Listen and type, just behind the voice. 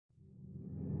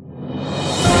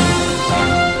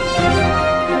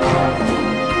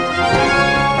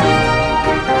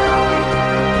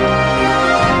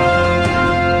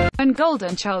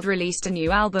Golden Child released a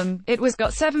new album, it was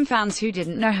GOT7 fans who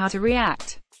didn't know how to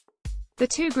react. The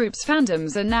two groups'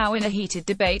 fandoms are now in a heated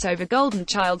debate over Golden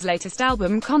Child's latest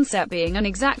album concept being an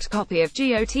exact copy of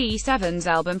GOT7's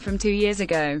album from 2 years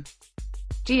ago.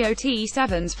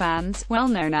 GOT7's fans, well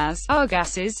known as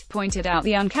GOT7’s, pointed out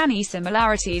the uncanny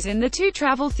similarities in the two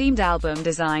travel-themed album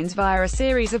designs via a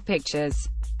series of pictures.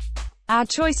 Ad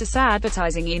choices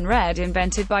advertising in red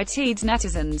invented by GOT7's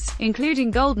netizens, including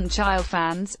Golden Child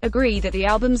fans, agree that the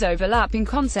albums overlap in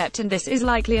concept and this is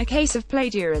likely a case of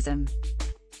plagiarism.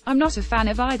 I'm not a fan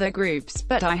of either groups,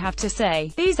 but I have to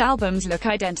say, these albums look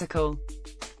identical.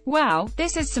 Wow,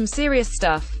 this is some serious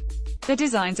stuff. The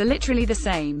designs are literally the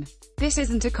same. This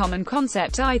isn't a common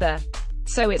concept either.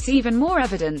 So it's even more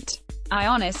evident. I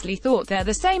honestly thought they're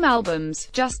the same albums,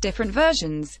 just different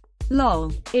versions.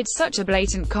 Lol. It's such a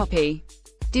blatant copy.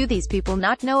 Do these people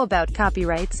not know about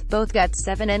copyrights? Both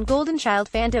GOT7 and Golden Child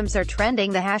fandoms are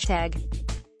trending the hashtag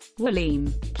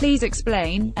Woollim. Please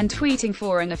explain, and tweeting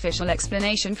for an official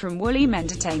explanation from Woollim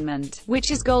Entertainment,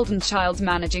 which is Golden Child's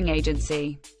managing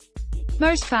agency.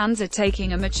 Most fans are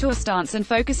taking a mature stance and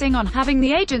focusing on having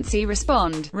the agency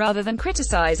respond, rather than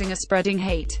criticizing or spreading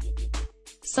hate.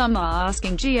 Some are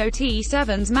asking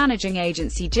GOT7's managing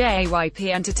agency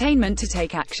JYP Entertainment to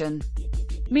take action.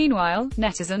 Meanwhile,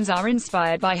 netizens are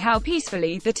inspired by how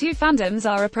peacefully the two fandoms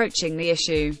are approaching the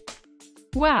issue.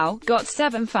 Wow,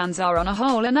 GOT7 fans are on a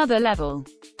whole another level.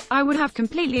 I would have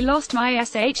completely lost my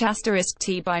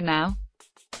sh**t by now.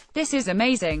 This is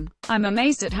amazing. I'm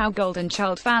amazed at how Golden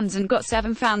Child fans and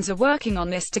GOT7 fans are working on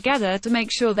this together to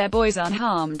make sure their boys aren't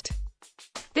harmed.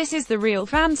 This is the real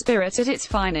fan spirit at its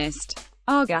finest.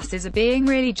 Our GOT7's are being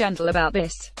really gentle about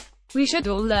this. We should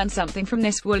all learn something from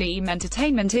this. Woollim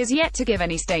Entertainment is yet to give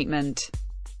any statement.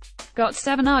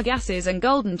 GOT7, our GOT7's and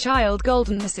Golden Child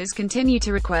GOT7’s continue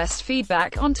to request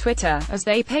feedback on Twitter, as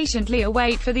they patiently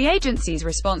await for the agency's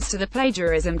response to the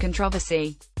plagiarism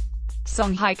controversy.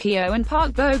 Song Hye Kyo and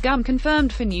Park Bo Gum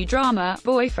confirmed for new drama,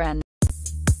 Boyfriend.